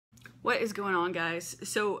What is going on, guys?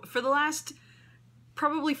 So for the last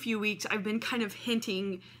probably few weeks, I've been kind of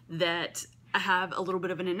hinting that I have a little bit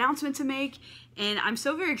of an announcement to make, and I'm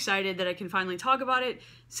so very excited that I can finally talk about it,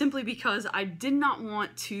 simply because I did not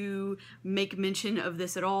want to make mention of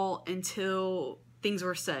this at all until things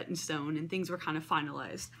were set in stone and things were kind of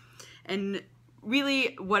finalized. And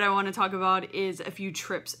really what I want to talk about is a few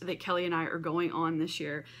trips that Kelly and I are going on this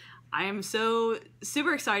year. I am so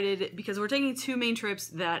super excited because we're taking two main trips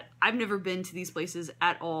that I've never been to these places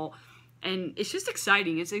at all. And it's just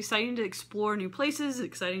exciting. It's exciting to explore new places,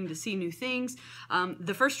 exciting to see new things.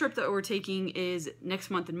 The first trip that we're taking is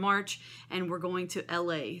next month in March, and we're going to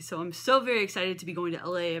LA. So I'm so very excited to be going to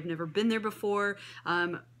LA. I've never been there before.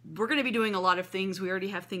 We're going to be doing a lot of things. We already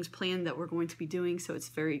have things planned that we're going to be doing, so it's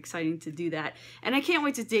very exciting to do that. And I can't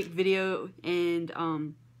wait to take video and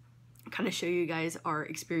kind of show you guys our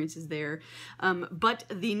experiences there. But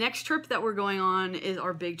the next trip that we're going on is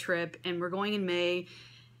our big trip, and we're going in May.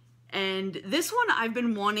 And this one I've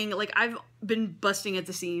been wanting, like I've been busting at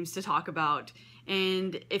the seams to talk about.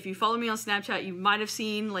 And if you follow me on Snapchat, you might have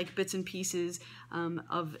seen like bits and pieces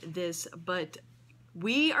of this, but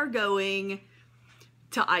we are going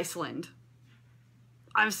to Iceland.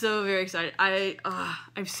 I'm so very excited.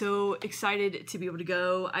 I'm so excited to be able to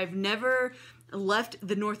go. I've never left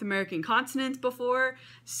the North American continent before,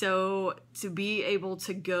 so to be able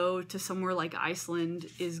to go to somewhere like Iceland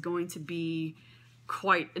is going to be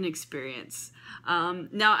quite an experience.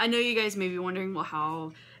 Now I know you guys may be wondering, well,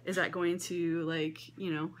 how is that going to, like,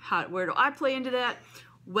 you know, where do I play into that?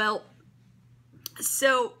 Well,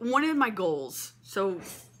 so one of my goals, so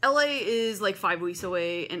LA is like 5 weeks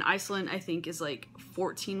away and Iceland I think is like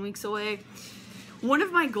 14 weeks away. One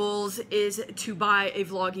of my goals is to buy a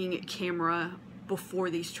vlogging camera before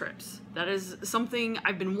these trips. That is something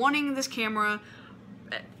I've been wanting, this camera,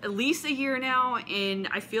 at least a year now, and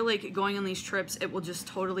I feel like going on these trips, it will just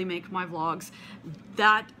totally make my vlogs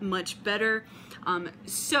that much better.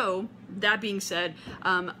 So that being said,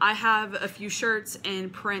 I have a few shirts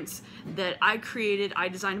and prints that I created, I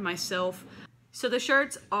designed myself. So the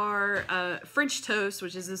shirts are French Toast,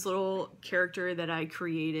 which is this little character that I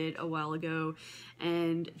created a while ago,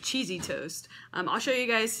 and Cheesy Toast. I'll show you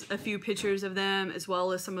guys a few pictures of them, as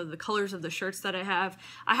well as some of the colors of the shirts that I have.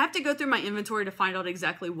 I have to go through my inventory to find out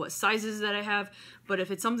exactly what sizes that I have, but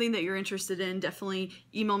if it's something that you're interested in, definitely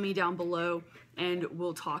email me down below and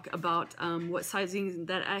we'll talk about what sizing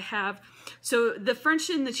that I have. So the French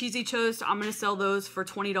and the Cheesy Toast, I'm gonna sell those for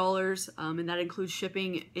 $20, and that includes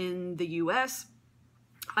shipping in the US.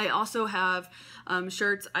 I also have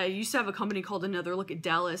shirts. I used to have a company called Another Look at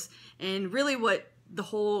Dallas, and really what the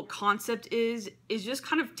whole concept is just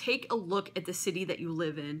kind of take a look at the city that you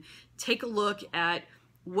live in. Take a look at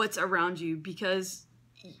what's around you, because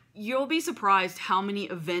you'll be surprised how many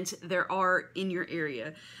events there are in your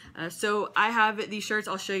area. So I have these shirts.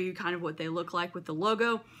 I'll show you kind of what they look like with the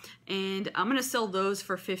logo, and I'm gonna sell those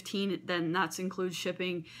for $15. Then that includes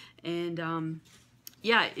shipping. And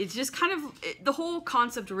yeah, it's just kind of, the whole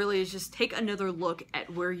concept really is just take another look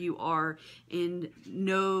at where you are and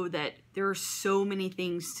know that there are so many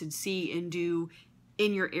things to see and do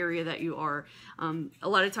in your area that you are. A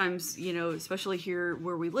lot of times, you know, especially here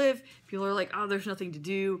where we live, people are like, oh, there's nothing to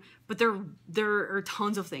do, but there are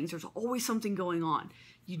tons of things. There's always something going on.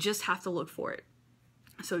 You just have to look for it.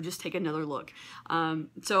 So just take another look.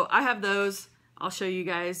 So I have those. I'll show you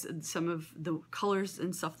guys some of the colors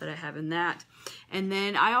and stuff that I have in that. And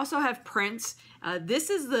then I also have prints. This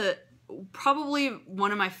is probably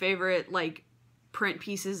one of my favorite like print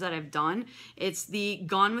pieces that I've done. It's the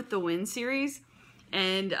Gone with the Wind series.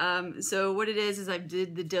 And so what it is I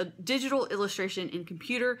did the digital illustration in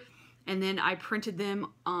computer, and then I printed them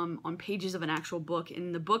on pages of an actual book,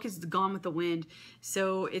 and the book is Gone with the Wind.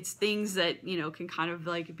 So it's things that, you know, can kind of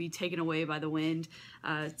like be taken away by the wind.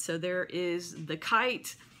 So there is the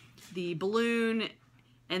kite, the balloon,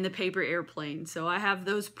 and the paper airplane. So I have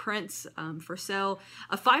those prints for sale.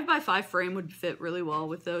 A 5x5 frame would fit really well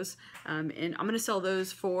with those. And I'm gonna sell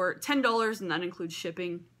those for $10, and that includes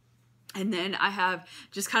shipping. And then I have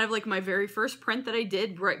just kind of like my very first print that I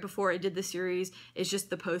did right before I did the series. It's just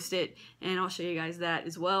the Post-it, and I'll show you guys that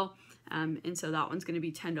as well. And so that one's going to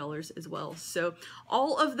be $10 as well. So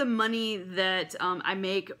all of the money that I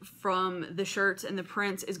make from the shirts and the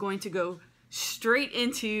prints is going to go straight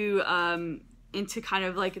into kind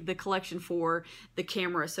of like the collection for the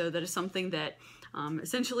camera. So that is something that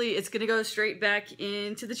essentially it's going to go straight back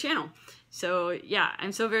into the channel. So yeah,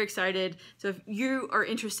 I'm so very excited. So if you are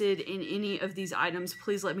interested in any of these items,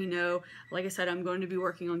 please let me know. Like I said, I'm going to be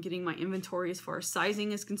working on getting my inventory as far as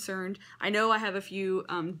sizing is concerned. I know I have a few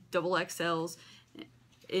double XLs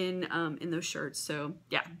in those shirts. So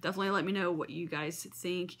yeah, definitely let me know what you guys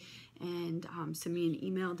think, and send me an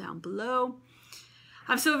email down below.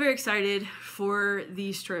 I'm so very excited for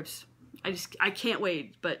these trips. I can't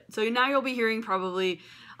wait. But so now you'll be hearing probably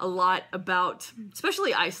a lot about,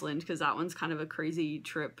 especially Iceland, because that one's kind of a crazy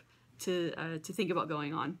trip to think about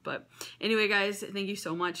going on. But anyway, guys, thank you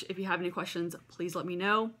so much. If you have any questions, please let me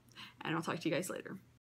know, and I'll talk to you guys later.